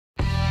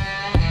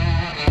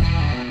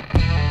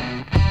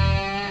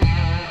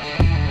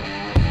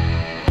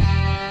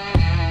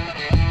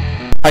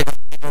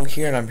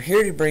here, and I'm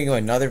here to bring you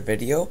another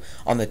video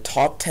on the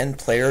top 10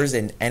 players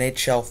in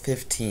NHL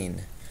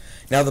 15.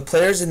 Now, the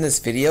players in this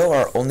video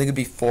are only going to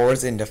be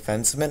forwards and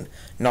defensemen,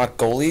 not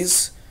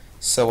goalies,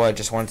 so I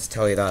just wanted to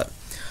tell you that.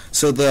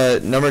 So the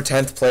number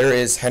 10th player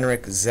is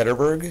Henrik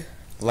Zetterberg,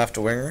 left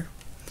winger.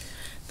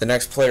 The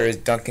next player is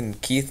Duncan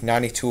Keith,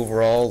 92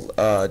 overall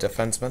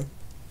defenseman.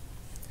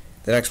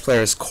 The next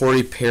player is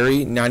Corey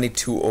Perry,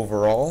 92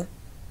 overall.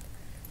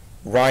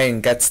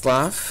 Ryan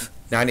Getzlaf,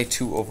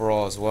 92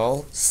 overall as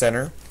well,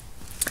 center.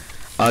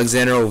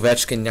 Alexander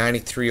Ovechkin,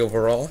 93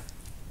 overall.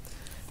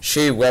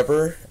 Shea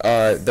Weber,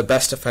 the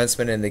best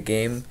defenseman in the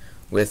game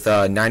with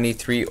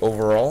 93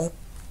 overall.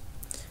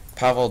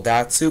 Pavel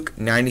Datsyuk,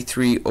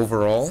 93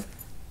 overall.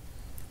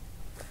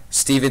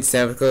 Steven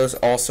Stamkos,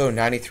 also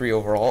 93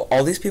 overall.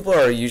 All these people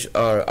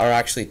are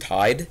actually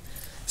tied,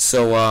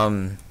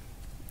 so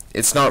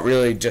it's not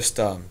really just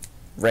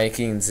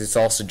rankings. It's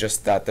also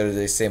just that they're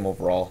the same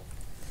overall.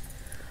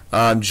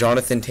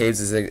 Jonathan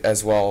Toews is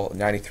as well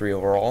 93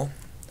 overall.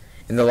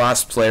 And the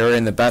last player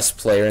and the best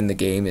player in the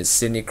game is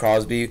Sidney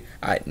Crosby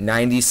at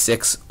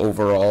 96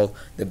 overall.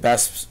 The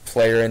best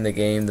player in the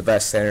game, the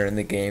best center in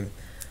the game.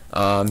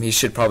 He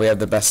should probably have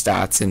the best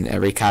stats in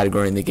every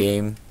category in the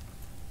game.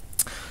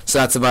 So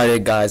that's about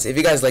it, guys. If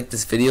you guys like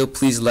this video,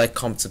 please like,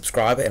 comment,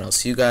 subscribe, and I'll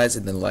see you guys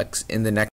in the next